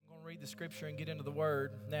the scripture and get into the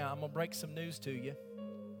word. Now, I'm going to break some news to you.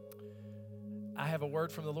 I have a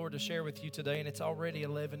word from the Lord to share with you today, and it's already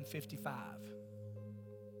 11:55.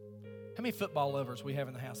 How many football lovers we have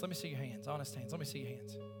in the house? Let me see your hands, honest hands. Let me see your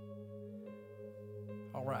hands.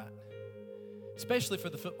 All right. Especially for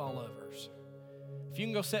the football lovers. If you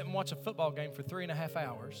can go sit and watch a football game for 3.5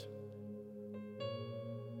 hours.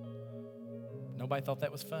 Nobody thought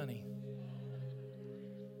that was funny.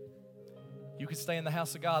 You can stay in the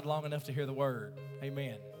house of God long enough to hear the word.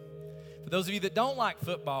 Amen. For those of you that don't like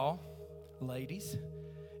football, ladies,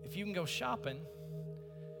 if you can go shopping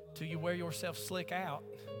till you wear yourself slick out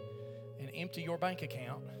and empty your bank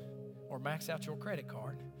account or max out your credit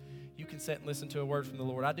card, you can sit and listen to a word from the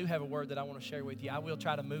Lord. I do have a word that I want to share with you. I will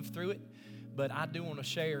try to move through it, but I do want to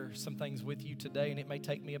share some things with you today, and it may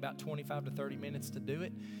take me about 25 to 30 minutes to do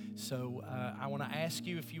it. So I want to ask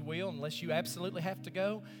you, if you will, unless you absolutely have to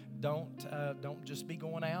go, don't just be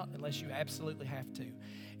going out unless you absolutely have to.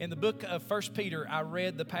 In the book of 1 Peter, I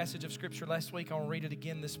read the passage of Scripture last week. I want to read it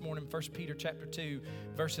again this morning, 1 Peter chapter 2,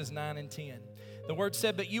 verses 9 and 10. The word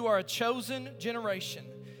said, "But you are a chosen generation,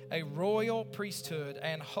 a royal priesthood,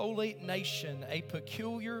 and holy nation, a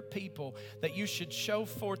peculiar people, that you should show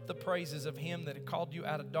forth the praises of Him that had called you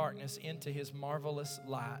out of darkness into His marvelous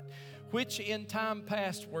light, which in time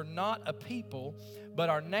past were not a people, but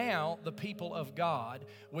are now the people of God,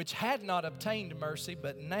 which had not obtained mercy,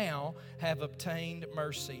 but now have obtained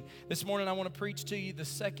mercy." This morning I want to preach to you the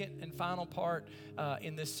second and final part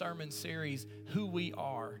in this sermon series, who we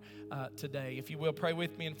are today. If you will, pray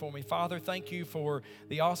with me and for me. Father, thank you for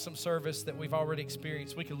the awesome service that we've already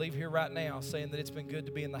experienced. We could leave here right now saying that it's been good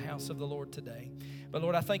to be in the house of the Lord today. But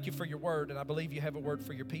Lord, I thank you for your word, and I believe you have a word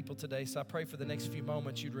for your people today. So I pray for the next few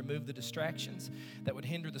moments you'd remove the distractions that would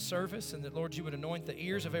hinder the service, and that, Lord, you would anoint the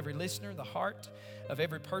ears of every listener, the heart of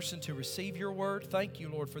every person to receive your word. Thank you,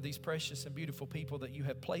 Lord, for these precious and beautiful people that you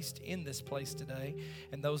have placed in this place today,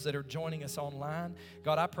 and those that are joining us online.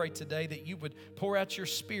 God, I pray today that you would pour out your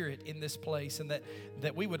Spirit in this place, and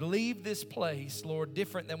that we would leave this place, Lord,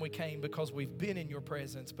 different than we came, because we've been in your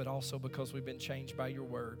presence, but also because we've been changed by your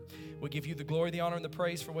word. We give you the glory, the honor, and the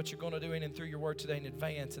praise for what you're going to do in and through your word today in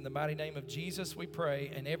advance. In the mighty name of Jesus we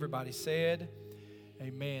pray, and everybody said,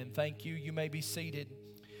 amen. Thank you. You may be seated.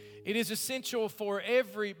 It is essential for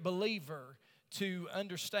every believer to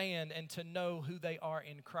understand and to know who they are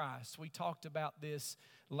in Christ. We talked about this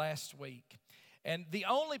last week. And the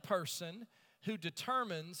only person who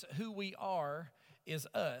determines who we are is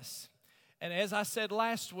us. And as I said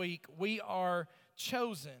last week, we are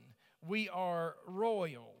chosen, we are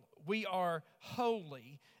royal, we are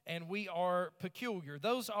holy, and we are peculiar.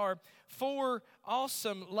 Those are 4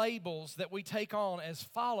 awesome labels that we take on as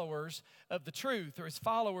followers of the truth, or as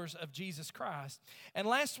followers of Jesus Christ. And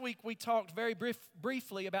last week we talked very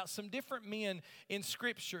briefly about some different men in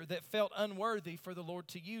Scripture that felt unworthy for the Lord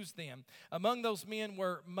to use them. Among those men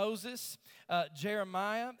were Moses,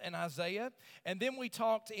 Jeremiah, and Isaiah. And then we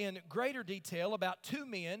talked in greater detail about 2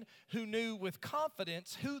 men who knew with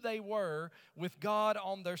confidence who they were with God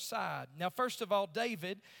on their side. Now, first of all,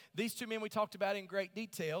 David. These 2 men we talked about in great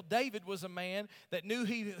detail. David was a man that knew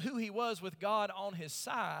who he was with God on his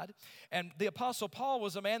side. And the Apostle Paul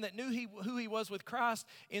was a man that knew who he was with Christ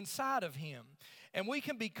inside of him. And we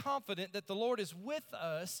can be confident that the Lord is with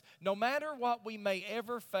us no matter what we may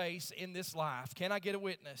ever face in this life. Can I get a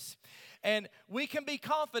witness? And we can be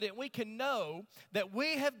confident, we can know that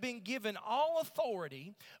we have been given all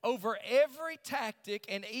authority over every tactic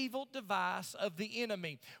and evil device of the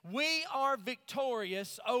enemy. We are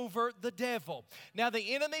victorious over the devil. Now,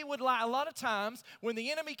 the enemy would lie. A lot of times when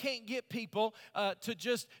the enemy can't get people to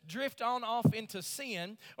just drift on off into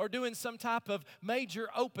sin or doing some type of major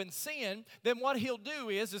open sin, then what he'll do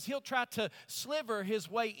is he'll try to sliver his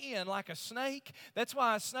way in like a snake. That's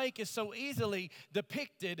why a snake is so easily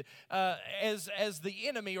depicted as the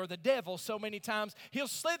enemy or the devil so many times. He'll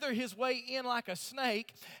slither his way in like a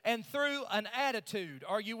snake, and through an attitude,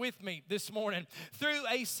 are you with me this morning? Through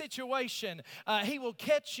a situation, he will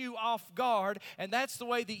catch you off guard, and that's the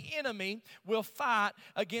way the enemy will fight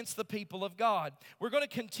against the people of God. We're going to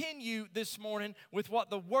continue this morning with what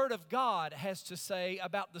the Word of God has to say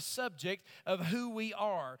about the subject of who we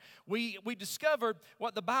are. We discovered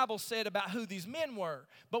what the Bible said about who these men were,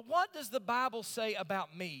 but what does the Bible say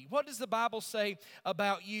about me? What does the Bible say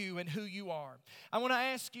about you and who you are? I want to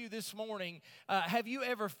ask you this morning, have you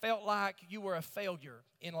ever felt like you were a failure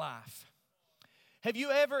in life? Have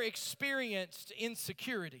you ever experienced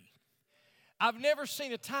insecurity? I've never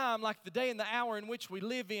seen a time like the day and the hour in which we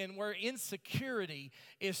live in where insecurity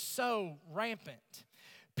is so rampant.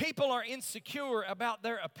 People are insecure about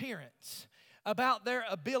their appearance. about their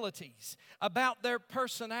abilities, about their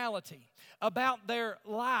personality, about their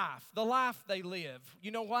life, the life they live.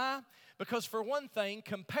 You know why? Because for one thing,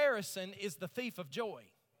 comparison is the thief of joy.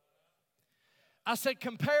 I said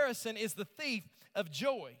comparison is the thief of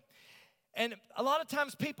joy. And a lot of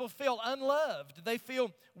times people feel unloved. They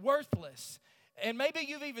feel worthless. And maybe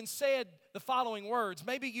you've even said the following words.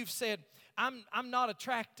 Maybe you've said, I'm not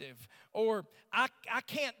attractive, or I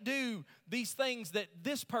can't do these things that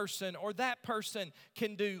this person or that person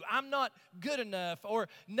can do. I'm not good enough, or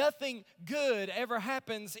nothing good ever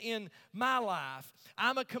happens in my life.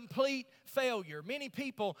 I'm a complete failure. Many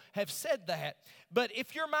people have said that. But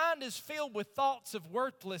if your mind is filled with thoughts of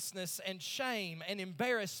worthlessness and shame and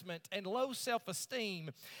embarrassment and low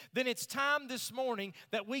self-esteem, then it's time this morning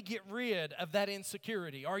that we get rid of that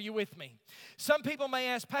insecurity. Are you with me? Some people may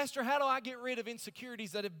ask, Pastor, how do I get rid of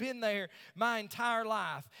insecurities that have been there my entire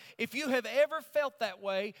life? If you have ever felt that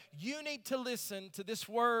way, you need to listen to this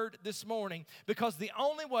word this morning, because the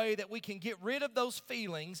only way that we can get rid of those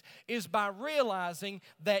feelings is by realizing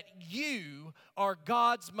that you are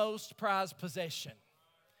God's most prized possession.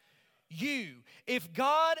 You. If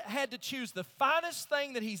God had to choose the finest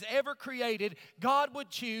thing that He's ever created, God would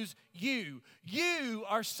choose you. You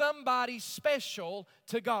are somebody special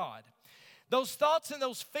to God. Those thoughts and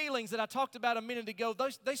those feelings that I talked about a minute ago,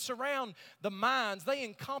 they surround the minds. They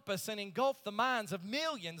encompass and engulf the minds of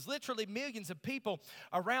millions, literally millions of people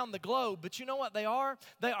around the globe. But you know what they are?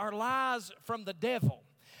 They are lies from the devil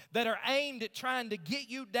that are aimed at trying to get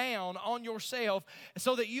you down on yourself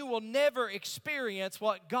so that you will never experience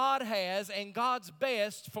what God has and God's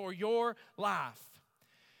best for your life.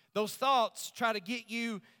 Those thoughts try to get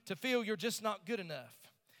you to feel you're just not good enough.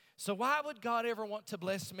 So why would God ever want to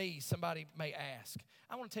bless me? Somebody may ask.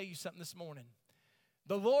 I want to tell you something this morning.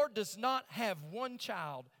 The Lord does not have one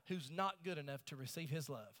child who's not good enough to receive His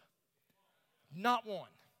love. Not one.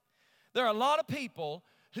 There are a lot of people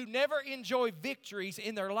who never enjoy victories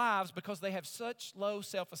in their lives because they have such low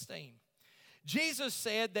self-esteem. Jesus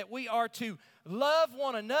said that we are to love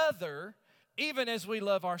one another even as we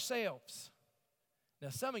love ourselves.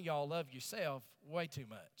 Now, some of y'all love yourself way too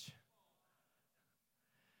much.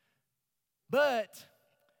 But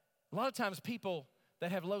a lot of times people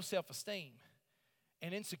that have low self-esteem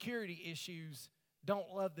and insecurity issues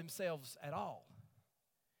don't love themselves at all.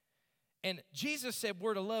 And Jesus said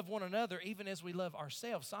we're to love one another even as we love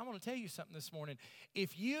ourselves. So I want to tell you something this morning.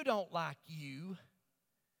 If you don't like you,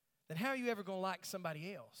 then how are you ever going to like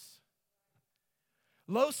somebody else?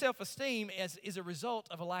 Low self-esteem is a result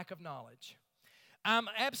of a lack of knowledge. I'm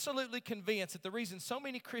absolutely convinced that the reason so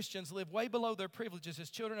many Christians live way below their privileges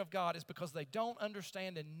as children of God is because they don't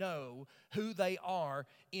understand and know who they are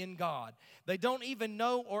in God. They don't even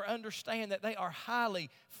know or understand that they are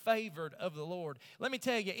highly favored of the Lord. Let me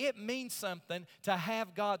tell you, it means something to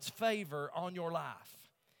have God's favor on your life.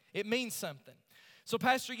 It means something. So,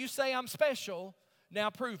 Pastor, you say I'm special,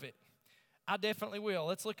 now prove it. I definitely will.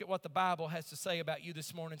 Let's look at what the Bible has to say about you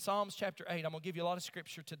this morning. Psalms chapter 8, I'm going to give you a lot of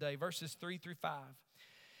scripture today, verses 3 through 5.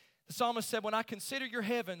 The psalmist said, when I consider your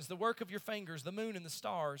heavens, the work of your fingers, the moon and the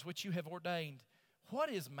stars, which you have ordained, what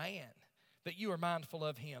is man that you are mindful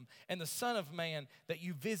of him, and the Son of Man that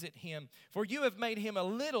you visit him? For you have made him a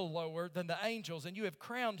little lower than the angels, and you have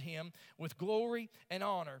crowned him with glory and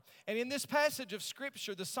honor. And in this passage of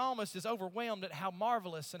Scripture, the psalmist is overwhelmed at how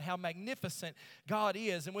marvelous and how magnificent God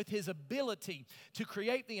is, and with his ability to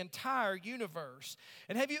create the entire universe.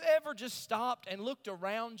 And have you ever just stopped and looked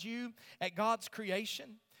around you at God's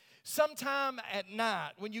creation? Sometime at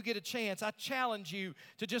night, when you get a chance, I challenge you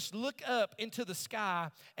to just look up into the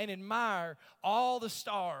sky and admire all the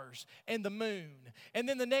stars and the moon. And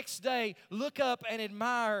then the next day, look up and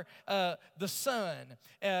admire the sun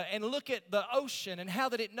and look at the ocean and how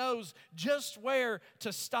that it knows just where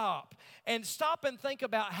to stop. And stop and think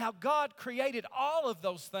about how God created all of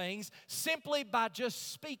those things simply by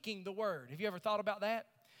just speaking the word. Have you ever thought about that?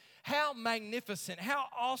 How magnificent, how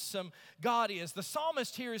awesome God is. The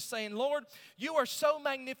psalmist here is saying, Lord, you are so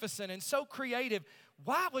magnificent and so creative.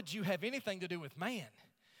 Why would you have anything to do with man?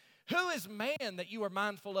 Who is man that you are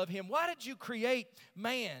mindful of him? Why did you create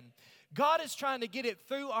man? God is trying to get it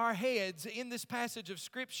through our heads in this passage of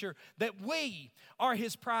Scripture that we are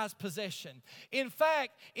His prized possession. In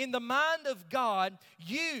fact, in the mind of God,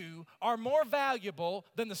 you are more valuable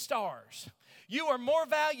than the stars. You are more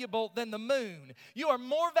valuable than the moon. You are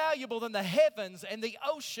more valuable than the heavens and the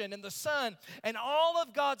ocean and the sun and all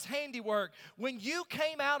of God's handiwork. When you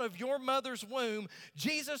came out of your mother's womb,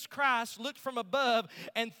 Jesus Christ looked from above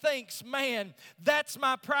and thinks, man, that's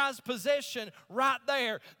my prized possession right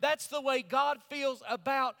there. That's the way God feels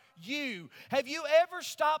about you. Have you ever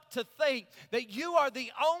stopped to think that you are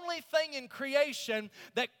the only thing in creation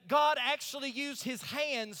that God actually used His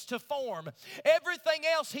hands to form? Everything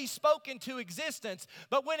else He spoke into existence.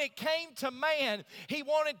 But when it came to man, He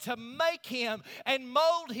wanted to make him and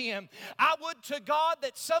mold him. I would to God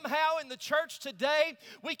that somehow in the church today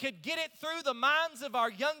we could get it through the minds of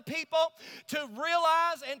our young people to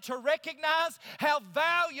realize and to recognize how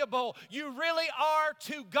valuable you really are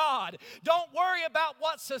to God. Don't worry about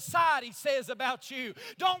what society says about you.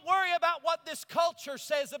 Don't worry about what this culture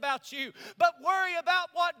says about you, but worry about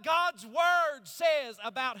what God's Word says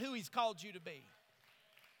about who He's called you to be.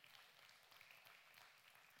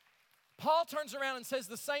 Paul turns around and says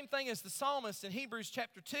the same thing as the psalmist in Hebrews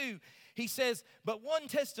chapter 2. He says, but one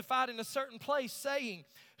testified in a certain place, saying,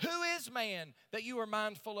 who is man that you are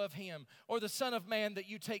mindful of him, or the son of man that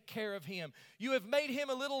you take care of him? You have made him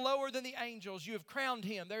a little lower than the angels. You have crowned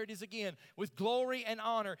him, there it is again, with glory and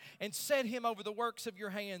honor, and set him over the works of your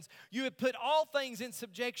hands. You have put all things in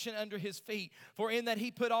subjection under his feet. For in that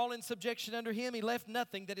he put all in subjection under him, he left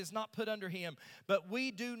nothing that is not put under him. But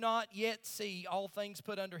we do not yet see all things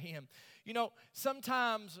put under him. You know,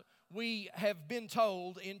 sometimes we have been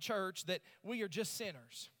told in church that we are just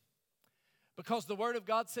sinners, because the Word of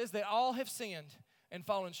God says that all have sinned and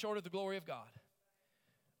fallen short of the glory of God.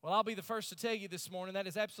 Well, I'll be the first to tell you this morning that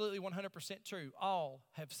is absolutely 100% true. All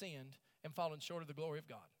have sinned and fallen short of the glory of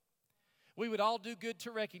God. We would all do good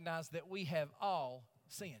to recognize that we have all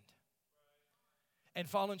sinned and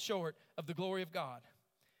fallen short of the glory of God.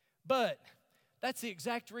 But that's the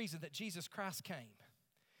exact reason that Jesus Christ came.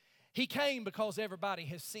 He came because everybody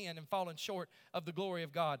has sinned and fallen short of the glory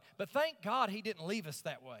of God. But thank God He didn't leave us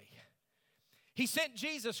that way. He sent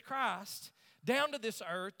Jesus Christ down to this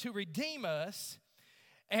earth to redeem us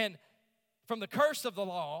and from the curse of the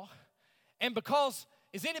law. And because,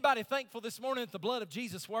 is anybody thankful this morning that the blood of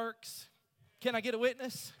Jesus works? Can I get a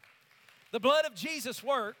witness? The blood of Jesus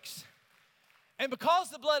works. And because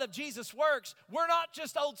the blood of Jesus works, we're not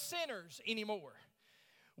just old sinners anymore.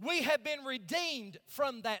 We have been redeemed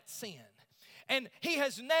from that sin. And He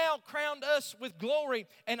has now crowned us with glory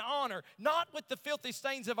and honor, not with the filthy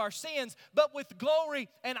stains of our sins, but with glory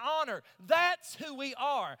and honor. That's who we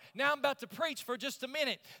are. Now I'm about to preach for just a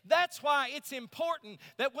minute. That's why it's important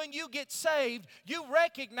that when you get saved, you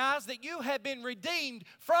recognize that you have been redeemed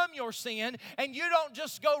from your sin, and you don't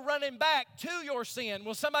just go running back to your sin.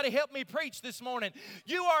 Will somebody help me preach this morning?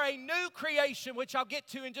 You are a new creation, which I'll get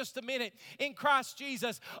to in just a minute, in Christ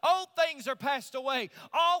Jesus. Old things are passed away.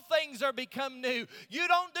 All things are become new. You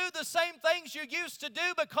don't do the same things you used to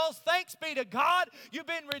do, because thanks be to God, you've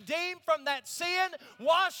been redeemed from that sin,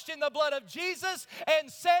 washed in the blood of Jesus,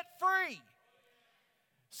 and set free.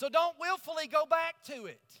 So don't willfully go back to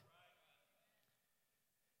it.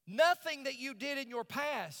 Nothing that you did in your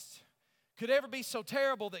past could ever be so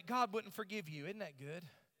terrible that God wouldn't forgive you. Isn't that good?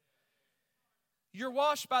 You're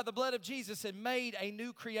washed by the blood of Jesus and made a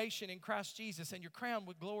new creation in Christ Jesus, and you're crowned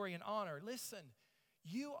with glory and honor. Listen,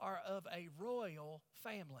 you are of a royal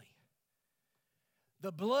family.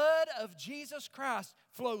 The blood of Jesus Christ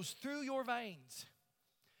flows through your veins.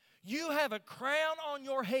 You have a crown on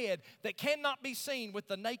your head that cannot be seen with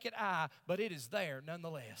the naked eye, but it is there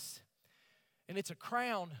nonetheless. And it's a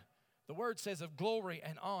crown, the Word says, of glory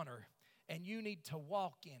and honor, and you need to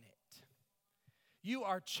walk in it. You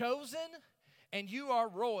are chosen and you are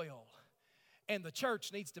royal, and the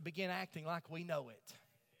church needs to begin acting like we know it.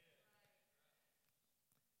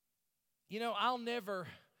 You know,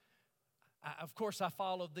 of course I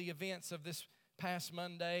followed the events of this past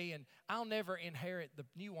Monday, and I'll never inherit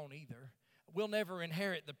you won't either. We'll never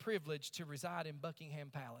inherit the privilege to reside in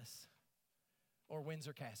Buckingham Palace or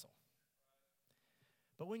Windsor Castle.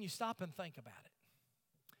 But when you stop and think about it,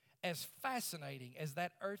 as fascinating as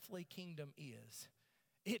that earthly kingdom is,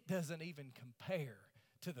 it doesn't even compare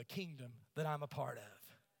to the kingdom that I'm a part of.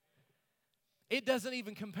 It doesn't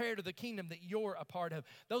even compare to the kingdom that you're a part of.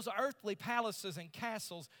 Those earthly palaces and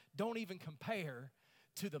castles don't even compare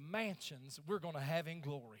to the mansions we're going to have in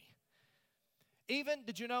glory. Even,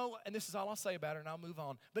 did you know, and this is all I'll say about her and I'll move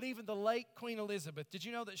on, but even the late Queen Elizabeth, did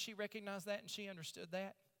you know that she recognized that and she understood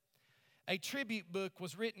that? A tribute book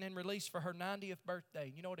was written and released for her 90th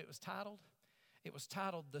birthday. You know what it was titled? It was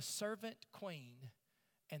titled The Servant Queen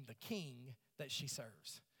and the King That She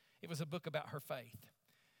Serves. It was a book about her faith.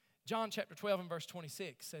 John chapter 12 and verse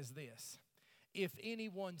 26 says this: if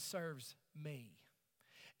anyone serves me,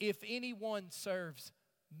 if anyone serves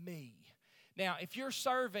me. Now, if you're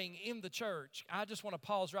serving in the church, I just want to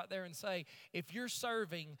pause right there and say, if you're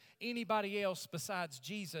serving anybody else besides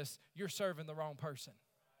Jesus, you're serving the wrong person.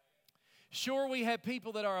 Sure, we have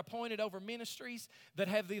people that are appointed over ministries that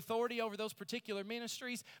have the authority over those particular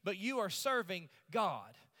ministries, but you are serving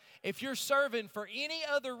God. If you're serving for any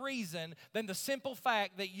other reason than the simple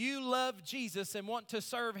fact that you love Jesus and want to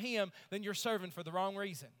serve Him, then you're serving for the wrong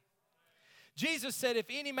reason. Jesus said, if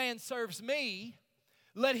any man serves me,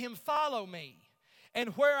 let him follow me. And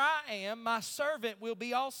where I am, my servant will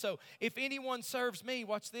be also. If anyone serves me,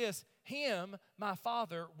 watch this, him my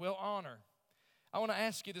Father will honor. I want to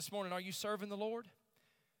ask you this morning, are you serving the Lord?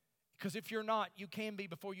 Because if you're not, you can be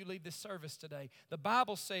before you leave this service today. The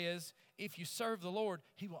Bible says if you serve the Lord,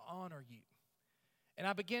 He will honor you. And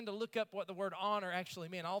I began to look up what the word honor actually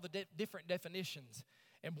meant, all the different definitions.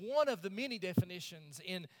 And one of the many definitions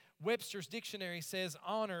in Webster's dictionary says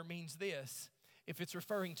honor means this, if it's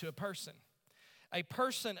referring to a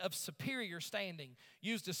person of superior standing,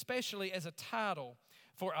 used especially as a title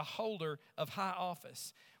for a holder of high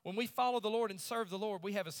office. When we follow the Lord and serve the Lord,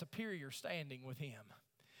 we have a superior standing with Him.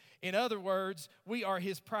 In other words, we are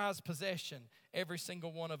His prized possession, every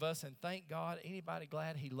single one of us, and thank God, anybody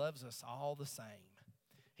glad He loves us all the same?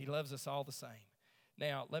 He loves us all the same.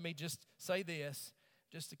 Now, let me just say this,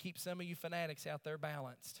 just to keep some of you fanatics out there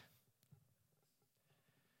balanced.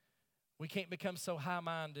 We can't become so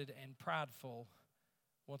high-minded and prideful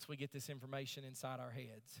once we get this information inside our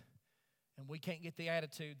heads. And we can't get the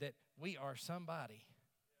attitude that we are somebody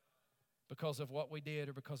because of what we did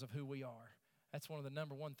or because of who we are. That's one of the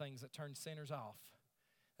number one things that turns sinners off.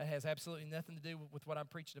 That has absolutely nothing to do with what I'm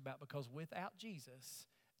preaching about, because without Jesus,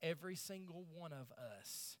 every single one of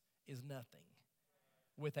us is nothing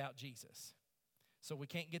without Jesus. So we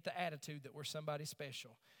can't get the attitude that we're somebody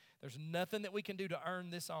special. There's nothing that we can do to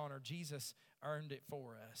earn this honor. Jesus earned it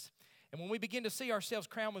for us. And when we begin to see ourselves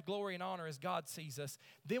crowned with glory and honor as God sees us,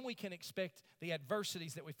 then we can expect the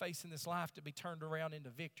adversities that we face in this life to be turned around into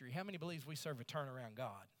victory. How many believes we serve a turnaround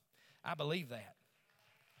God? I believe that.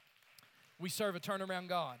 We serve a turnaround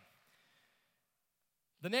God.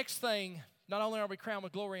 The next thing, not only are we crowned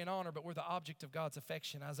with glory and honor, but we're the object of God's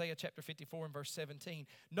affection. Isaiah chapter 54 and verse 17.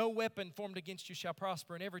 No weapon formed against you shall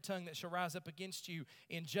prosper, and every tongue that shall rise up against you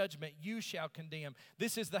in judgment you shall condemn.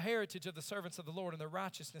 This is the heritage of the servants of the Lord, and their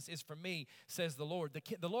righteousness is from me, says the Lord.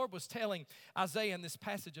 The Lord was telling Isaiah in this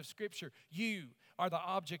passage of Scripture, you are the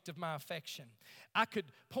object of my affection. I could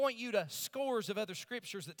point you to scores of other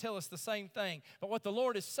scriptures that tell us the same thing, but what the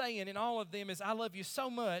Lord is saying in all of them is, I love you so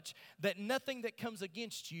much that nothing that comes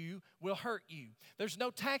against you will hurt you. There's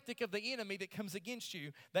no tactic of the enemy that comes against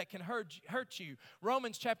you that can hurt you.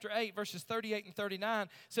 Romans chapter 8 verses 38 and 39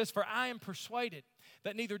 says, for I am persuaded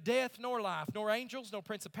that neither death nor life, nor angels, nor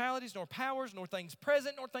principalities, nor powers, nor things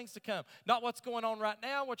present, nor things to come. Not what's going on right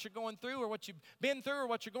now, what you're going through, or what you've been through, or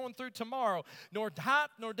what you're going through tomorrow, nor height,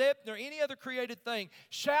 nor depth, nor any other created thing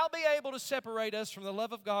shall be able to separate us from the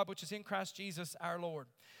love of God which is in Christ Jesus our Lord.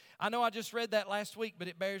 I know I just read that last week, but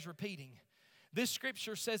it bears repeating. This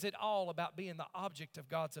scripture says it all about being the object of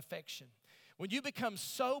God's affection. When you become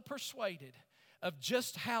so persuaded of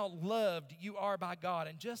just how loved you are by God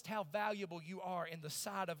and just how valuable you are in the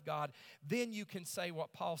sight of God, then you can say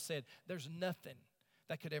what Paul said, there's nothing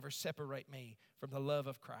that could ever separate me from the love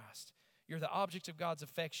of Christ. You're the object of God's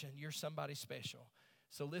affection. You're somebody special.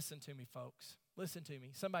 So listen to me, folks. Listen to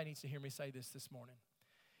me. Somebody needs to hear me say this morning.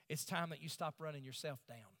 It's time that you stop running yourself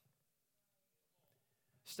down.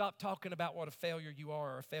 Stop talking about what a failure you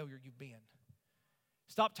are or a failure you've been.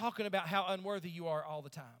 Stop talking about how unworthy you are all the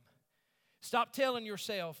time. Stop telling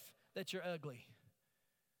yourself that you're ugly.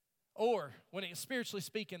 Or, when it's spiritually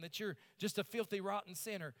speaking, that you're just a filthy, rotten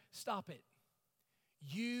sinner. Stop it.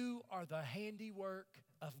 You are the handiwork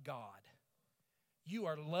of God. You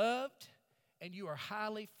are loved and you are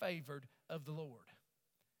highly favored of the Lord.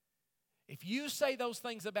 If you say those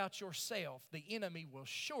things about yourself, the enemy will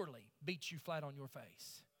surely beat you flat on your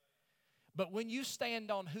face. But when you stand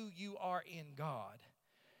on who you are in God,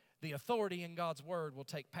 the authority in God's word will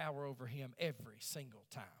take power over him every single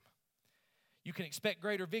time. You can expect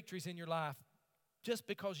greater victories in your life just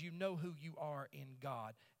because you know who you are in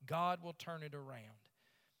God. God will turn it around.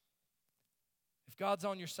 If God's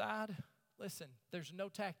on your side, listen, there's no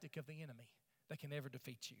tactic of the enemy that can ever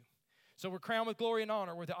defeat you. So we're crowned with glory and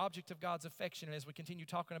honor. We're the object of God's affection. And as we continue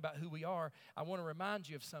talking about who we are, I want to remind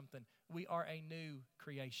you of something. We are a new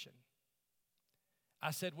creation.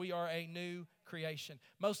 I said we are a new creation.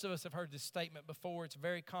 Most of us have heard this statement before. It's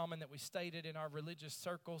very common that we state it in our religious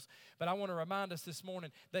circles. But I want to remind us this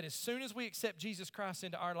morning that as soon as we accept Jesus Christ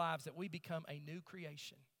into our lives, that we become a new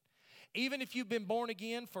creation. Even if you've been born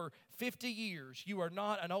again for 50 years, you are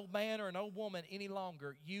not an old man or an old woman any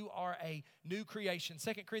longer. You are a new creation.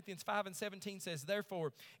 2 Corinthians 5:17 says,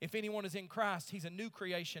 therefore, if anyone is in Christ, he's a new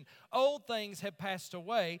creation. Old things have passed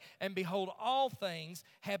away, and behold, all things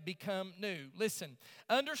have become new. Listen,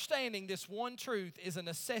 understanding this one truth is a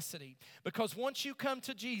necessity, because once you come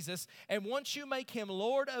to Jesus and once you make Him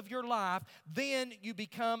Lord of your life, then you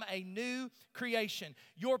become a new creation.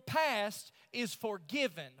 Your past is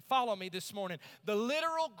forgiven. Follow me this morning. The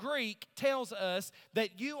literal Greek tells us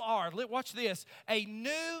that you are, watch this, a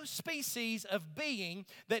new species of being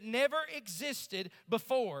that never existed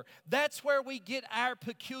before. That's where we get our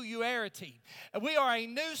peculiarity. We are a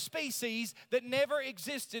new species that never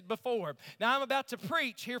existed before. Now, I'm about to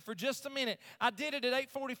preach here for just a minute. I did it at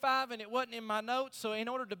 8:45 and it wasn't in my notes, so in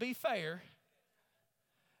order to be fair,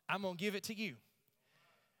 I'm going to give it to you.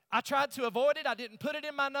 I tried to avoid it. I didn't put it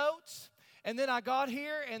in my notes. And then I got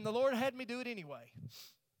here, and the Lord had me do it anyway.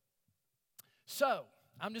 So,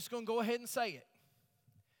 I'm just going to go ahead and say it.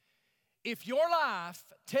 If your life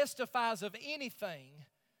testifies of anything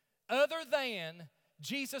other than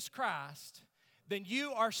Jesus Christ, then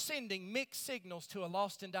you are sending mixed signals to a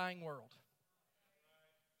lost and dying world.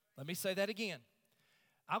 Let me say that again.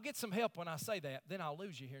 I'll get some help when I say that, then I'll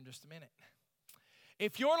lose you here in just a minute.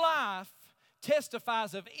 If your life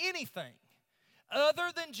testifies of anything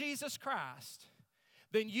other than Jesus Christ,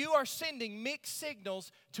 then you are sending mixed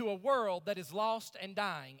signals to a world that is lost and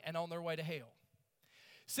dying and on their way to hell.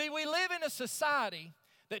 See, we live in a society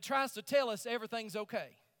that tries to tell us everything's okay.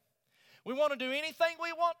 We want to do anything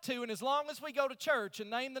we want to, and as long as we go to church and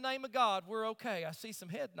name the name of God, we're okay. I see some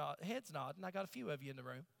heads nodding. I got a few of you in the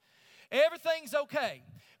room. Everything's okay.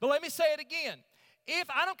 But let me say it again.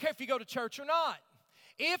 I don't care if you go to church or not,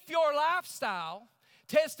 if your lifestyle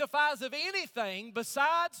testifies of anything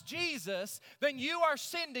besides Jesus, then you are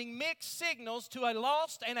sending mixed signals to a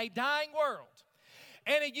lost and a dying world.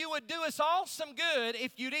 And you would do us all some good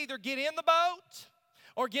if you'd either get in the boat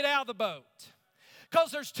or get out of the boat.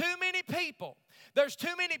 Because there's too many people, there's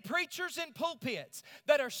too many preachers in pulpits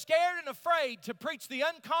that are scared and afraid to preach the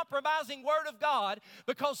uncompromising Word of God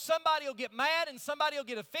because somebody will get mad and somebody will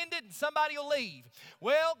get offended and somebody will leave.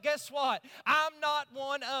 Well, guess what? I'm not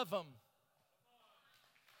one of them.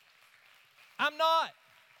 I'm not.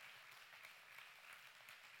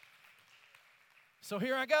 So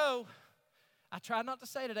here I go. I tried not to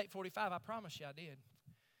say it at 8:45. I promise you I did.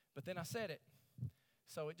 But then I said it.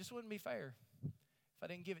 So it just wouldn't be fair if I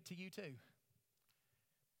didn't give it to you too.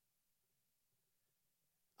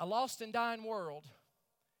 A lost and dying world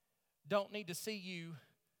don't need to see you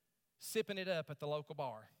sipping it up at the local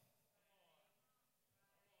bar.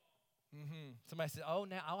 Somebody says,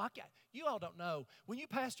 you all don't know. When you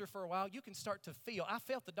pastor for a while, you can start to feel. I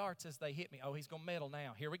felt the darts as they hit me. Oh, he's going to meddle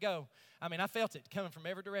now. Here we go. I felt it coming from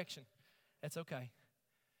every direction. That's okay.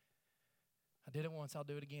 I did it once. I'll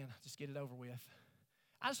do it again. Just get it over with.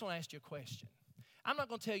 I just want to ask you a question. I'm not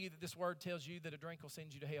going to tell you that this word tells you that a drink will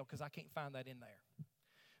send you to hell, because I can't find that in there.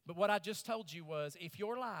 But what I just told you was, if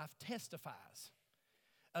your life testifies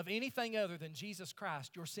of anything other than Jesus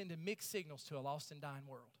Christ, you're sending mixed signals to a lost and dying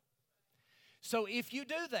world. So if you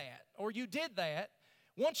do that, or you did that,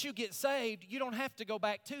 once you get saved, you don't have to go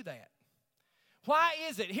back to that. Why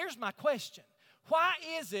is it? Here's my question. Why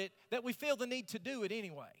is it that we feel the need to do it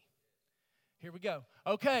anyway? Here we go.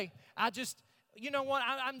 Okay, you know what?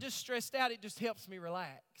 I'm just stressed out. It just helps me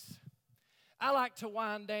relax. I like to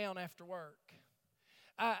wind down after work.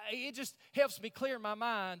 It just helps me clear my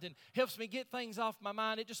mind and helps me get things off my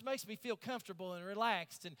mind. It just makes me feel comfortable and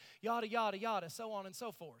relaxed and yada, yada, yada, so on and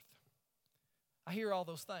so forth. I hear all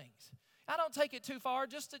those things. I don't take it too far,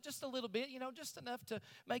 just a little bit, just enough to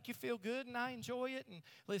make you feel good, and I enjoy it. And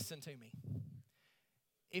listen to me.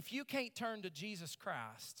 If you can't turn to Jesus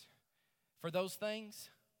Christ for those things,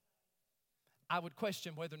 I would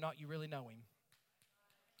question whether or not you really know Him.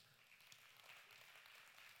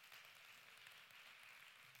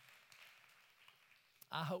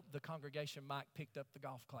 I hope the congregation mic picked up the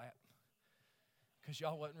golf clap, because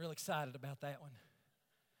y'all wasn't real excited about that one.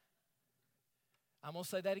 I'm going to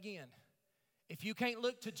say that again. If you can't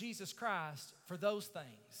look to Jesus Christ for those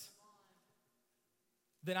things,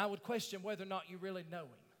 then I would question whether or not you really know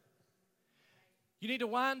Him. You need to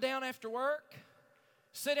wind down after work,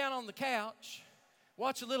 sit down on the couch,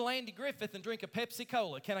 watch a little Andy Griffith, and drink a Pepsi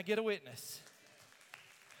Cola. Can I get a witness?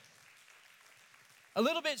 A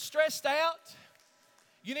little bit stressed out.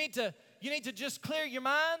 You need to just clear your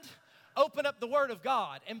mind, open up the Word of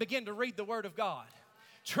God, and begin to read the Word of God.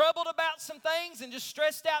 troubled about some things and just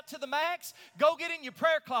stressed out to the max, go get in your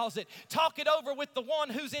prayer closet. Talk it over with the one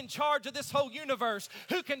who's in charge of this whole universe,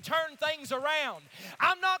 who can turn things around.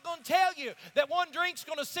 I'm not going to tell you that one drink's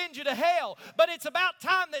going to send you to hell, but it's about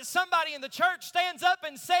time that somebody in the church stands up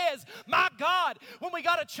and says, my God, when we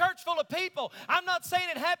got a church full of people, I'm not saying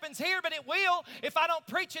it happens here, but it will. If I don't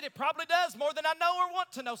preach it, it probably does more than I know or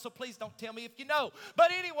want to know, so please don't tell me if you know.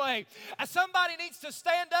 But anyway, somebody needs to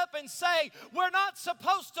stand up and say, we're not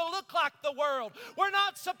supposed to look like the world. We're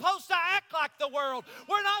not supposed to act like the world.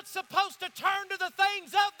 We're not supposed to turn to the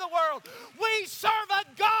things of the world. We serve a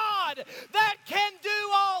God that can do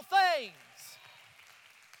all things.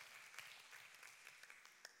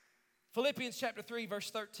 Philippians chapter 3,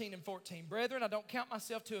 verse 13 and 14. Brethren, I don't count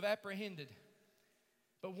myself to have apprehended,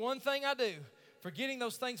 but one thing I do, forgetting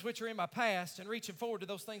those things which are in my past and reaching forward to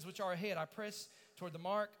those things which are ahead, I press toward the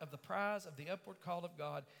mark of the prize of the upward call of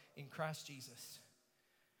God in Christ Jesus.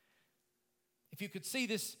 If you could see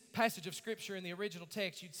this passage of Scripture in the original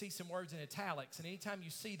text, you'd see some words in italics. And anytime you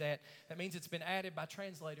see that, that means it's been added by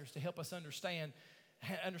translators to help us understand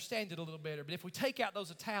it a little better. But if we take out those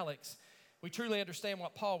italics, we truly understand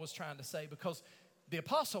what Paul was trying to say, because the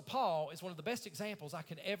Apostle Paul is one of the best examples I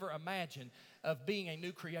could ever imagine of being a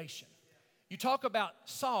new creation. You talk about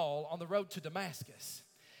Saul on the road to Damascus.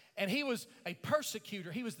 And he was a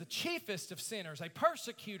persecutor. He was the chiefest of sinners, a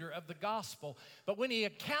persecutor of the gospel. But when he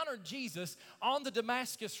encountered Jesus on the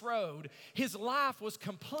Damascus road, his life was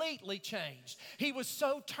completely changed. He was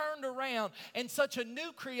so turned around and such a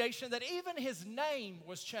new creation that even his name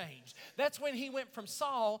was changed. That's when he went from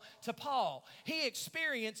Saul to Paul. He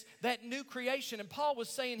experienced that new creation. And Paul was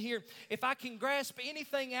saying here, if I can grasp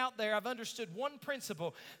anything out there, I've understood one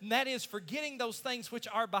principle, and that is forgetting those things which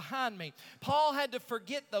are behind me. Paul had to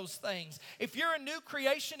forget those things. If you're a new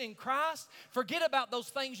creation in Christ, forget about those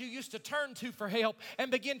things you used to turn to for help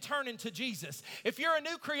and begin turning to Jesus. If you're a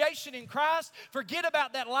new creation in Christ, forget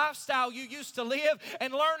about that lifestyle you used to live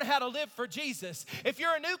and learn how to live for Jesus. If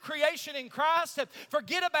you're a new creation in Christ,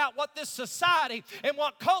 forget about what this society and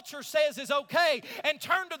what culture says is okay and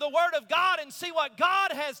turn to the Word of God and see what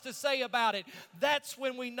God has to say about it. That's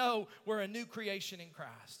when we know we're a new creation in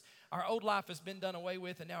Christ. Our old life has been done away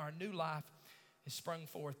with, and now our new life is sprung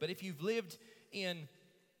forth. But if you've lived in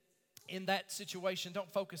that situation,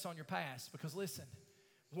 don't focus on your past, because listen,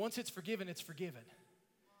 once it's forgiven, it's forgiven.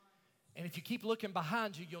 And if you keep looking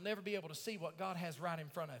behind you, you'll never be able to see what God has right in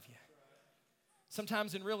front of you.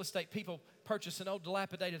 Sometimes in real estate, people purchase an old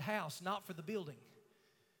dilapidated house not for the building,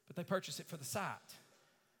 but they purchase it for the site.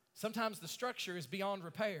 Sometimes the structure is beyond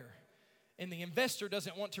repair, and the investor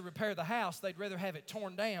doesn't want to repair the house. They'd rather have it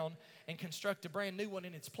torn down and construct a brand new one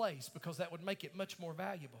in its place, because that would make it much more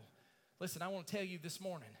valuable. Listen, I want to tell you this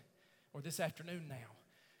morning, or this afternoon now,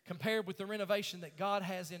 compared with the renovation that God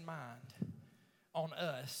has in mind on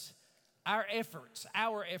us, our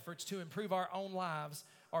efforts to improve our own lives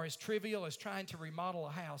are as trivial as trying to remodel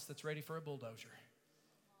a house that's ready for a bulldozer.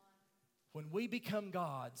 When we become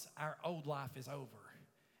God's, our old life is over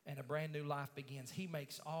and a brand new life begins. He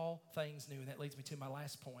makes all things new. And that leads me to my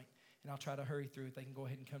last point, and I'll try to hurry through it. They can go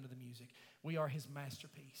ahead and come to the music. We are His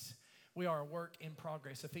masterpiece. We are a work in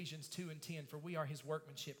progress. Ephesians 2 and 10, for we are His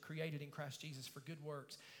workmanship, created in Christ Jesus for good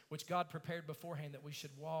works, which God prepared beforehand that we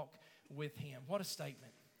should walk with Him. What a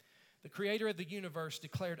statement. The Creator of the universe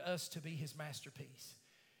declared us to be His masterpiece.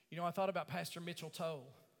 You know, I thought about Pastor Mitchell Toll,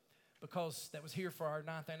 because that was here for our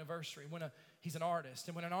 9th anniversary. He's an artist,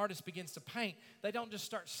 and when an artist begins to paint, they don't just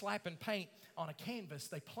start slapping paint on a canvas.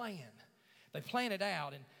 They plan it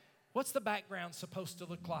out. And what's the background supposed to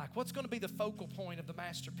look like? What's going to be the focal point of the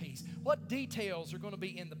masterpiece? What details are going to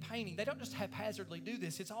be in the painting? They don't just haphazardly do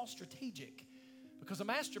this. It's all strategic, because a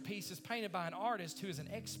masterpiece is painted by an artist who is an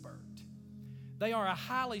expert. They are a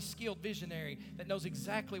highly skilled visionary that knows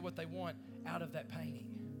exactly what they want out of that painting.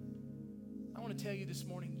 I want to tell you this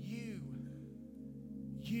morning, you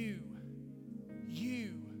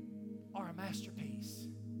are a masterpiece.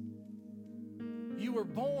 You were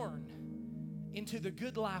born into the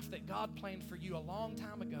good life that God planned for you a long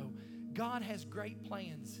time ago. God has great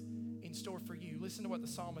plans in store for you. Listen to what the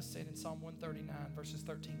psalmist said in Psalm 139, verses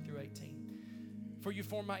 13 through 18. For you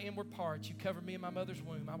formed my inward parts. You covered me in my mother's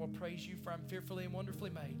womb. I will praise you, for I'm fearfully and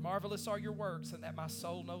wonderfully made. Marvelous are your works, and that my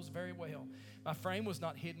soul knows very well. My frame was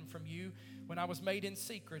not hidden from you when I was made in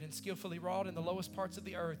secret and skillfully wrought in the lowest parts of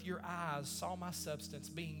the earth. Your eyes saw my substance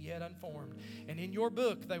being yet unformed. And in your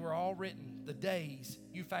book they were all written, the days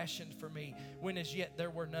you fashioned for me, when as yet there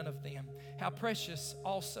were none of them. How precious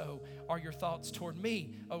also are your thoughts toward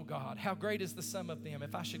me, O God. How great is the sum of them.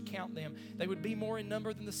 If I should count them, they would be more in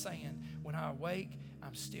number than the sand. When I awake,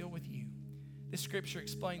 I'm still with you. This scripture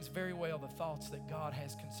explains very well the thoughts that God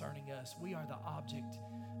has concerning us. We are the object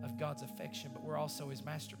of God's affection, but we're also His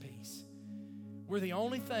masterpiece. We're the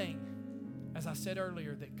only thing, as I said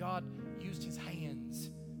earlier, that God used His hands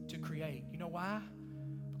to create. You know why?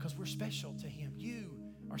 Because we're special to Him. You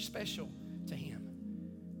are special to Him.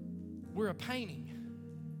 We're a painting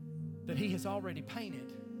that He has already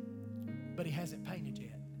painted, but He hasn't painted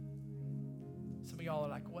yet. Some of y'all are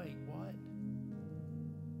like, wait, what?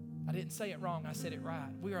 I didn't say it wrong. I said it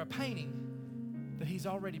right. We are a painting that He's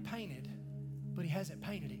already painted, but He hasn't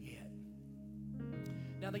painted it yet.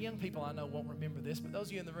 Now, the young people I know won't remember this, but those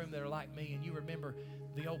of you in the room that are like me and you remember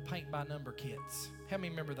the old paint by number kits. How many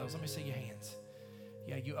remember those? Let me see your hands.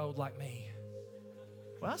 Yeah, you old like me.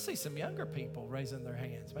 Well, I see some younger people raising their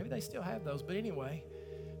hands. Maybe they still have those, but anyway,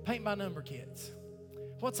 paint by number kits.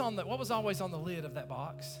 What was always on the lid of that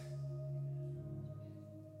box?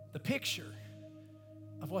 The picture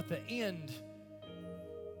of what the end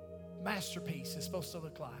masterpiece is supposed to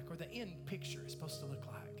look like, or the end picture is supposed to look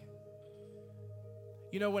like.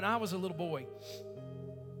 You know, when I was a little boy,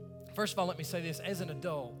 first of all, let me say this. As an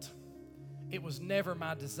adult, it was never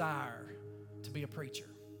my desire to be a preacher.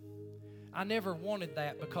 I never wanted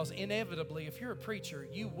that because inevitably, if you're a preacher,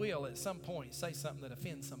 you will at some point say something that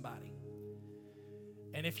offends somebody.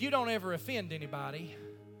 And if you don't ever offend anybody,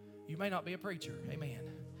 you may not be a preacher. Amen.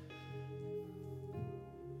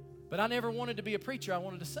 But I never wanted to be a preacher. I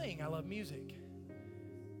wanted to sing. I love music.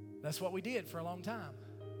 That's what we did for a long time.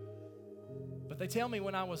 But they tell me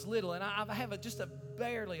when I was little, and I have just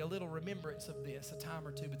barely a little remembrance of this, a time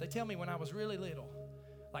or two, but they tell me when I was really little,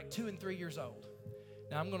 like 2 and 3 years old.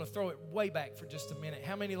 Now, I'm going to throw it way back for just a minute.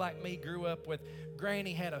 How many like me grew up with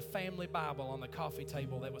Granny had a family Bible on the coffee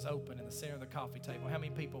table that was open in the center of the coffee table? How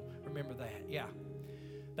many people remember that? Yeah.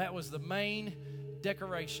 That was the main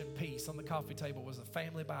decoration piece on the coffee table, was a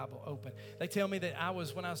family Bible open. They tell me that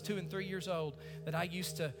when I was 2 and 3 years old, that I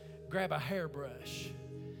used to grab a hairbrush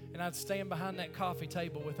and I'd stand behind that coffee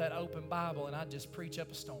table with that open Bible and I'd just preach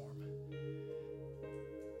up a storm.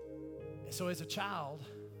 And so as a child,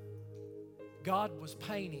 God was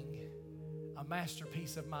painting a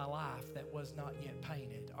masterpiece of my life that was not yet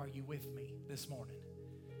painted. Are you with me this morning?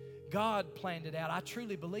 God planned it out. I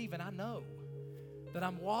truly believe and I know that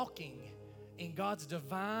I'm walking in God's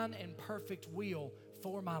divine and perfect will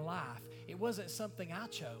for my life. It wasn't something I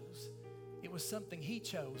chose. It was something He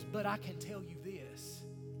chose. But I can tell you this.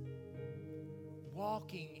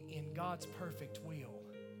 Walking in God's perfect will,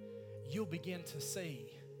 you'll begin to see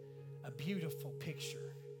a beautiful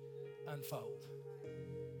picture unfold.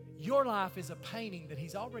 Your life is a painting that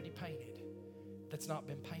He's already painted that's not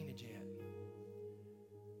been painted yet.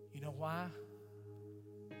 You know why?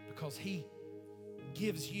 Because He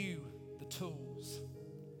gives you the tools.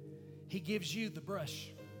 He gives you the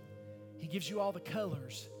brush. He gives you all the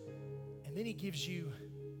colors. And then He gives you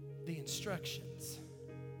the instructions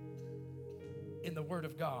in the Word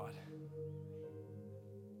of God.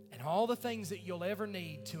 And all the things that you'll ever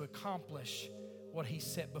need to accomplish what He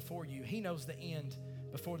set before you. He knows the end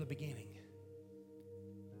before the beginning.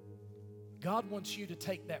 God wants you to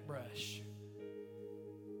take that brush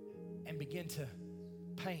and begin to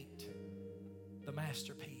paint the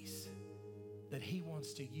masterpiece that He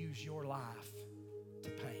wants to use your life to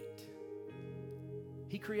paint.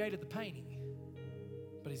 He created the painting,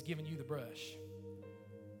 but He's given you the brush.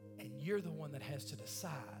 And you're the one that has to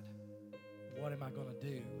decide, what am I going to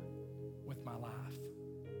do with my life?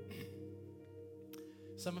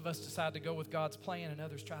 Some of us decide to go with God's plan and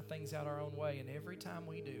others try things out our own way. And every time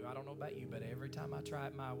we do, I don't know about you, but every time I try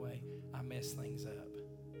it my way, I mess things up.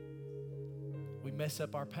 We mess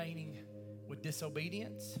up our painting with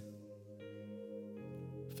disobedience,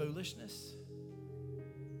 foolishness,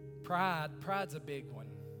 pride. Pride's a big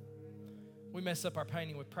one. We mess up our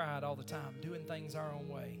painting with pride all the time, doing things our own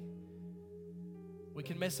way. We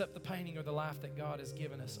can mess up the painting or the life that God has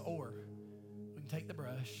given us, or we can take the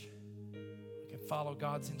brush, we can follow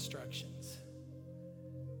God's instructions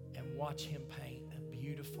and watch Him paint a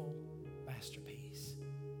beautiful masterpiece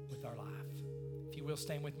with our life. If you will,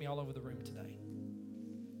 stand with me all over the room today.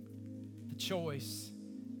 The choice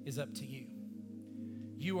is up to you.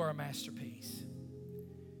 You are a masterpiece.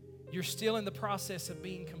 You're still in the process of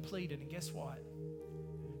being completed. And guess what?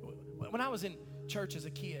 When I was in church as a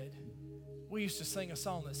kid, we used to sing a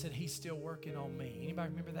song that said, He's still working on me. Anybody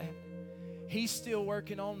remember that? He's still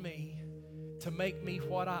working on me to make me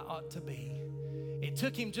what I ought to be. It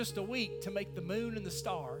took Him just a week to make the moon and the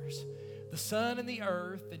stars, the sun and the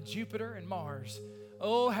earth, and Jupiter and Mars.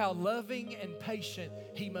 Oh, how loving and patient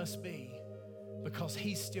He must be, because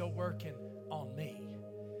He's still working on me.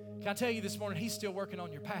 Can I tell you this morning, He's still working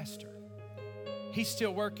on your pastor. He's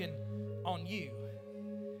still working on you.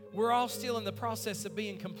 We're all still in the process of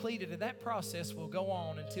being completed, and that process will go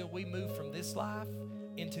on until we move from this life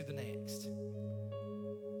into the next.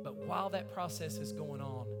 But while that process is going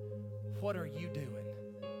on, what are you doing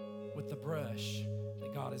with the brush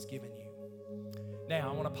that God has given you? Now,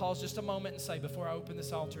 I want to pause just a moment and say, before I open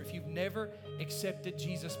this altar, if you've never accepted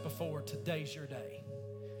Jesus before, today's your day.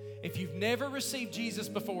 If you've never received Jesus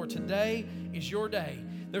before, today is your day.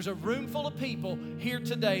 There's a room full of people here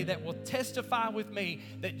today that will testify with me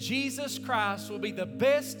that Jesus Christ will be the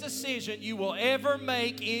best decision you will ever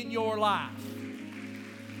make in your life.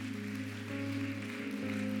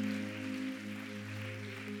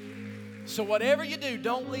 So whatever you do,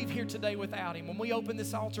 don't leave here today without Him. When we open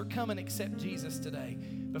this altar, come and accept Jesus today.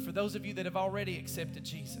 But for those of you that have already accepted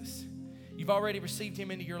Jesus, you've already received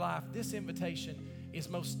Him into your life, this invitation is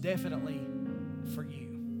most definitely for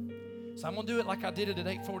you. So I'm going to do it like I did it at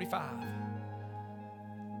 8:45.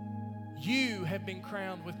 You have been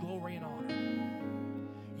crowned with glory and honor.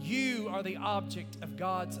 You are the object of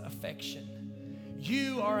God's affection.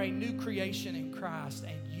 You are a new creation in Christ,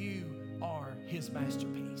 and you are His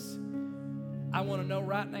masterpiece. I want to know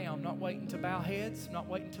right now, I'm not waiting to bow heads, I'm not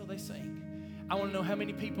waiting until they sing. I want to know how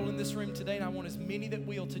many people in this room today, and I want as many that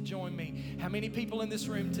will to join me. How many people in this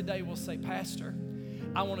room today will say, Pastor,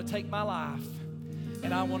 I want to take my life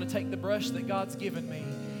and I want to take the brush that God's given me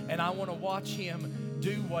and I want to watch Him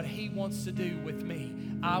do what He wants to do with me.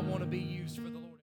 I want to be used for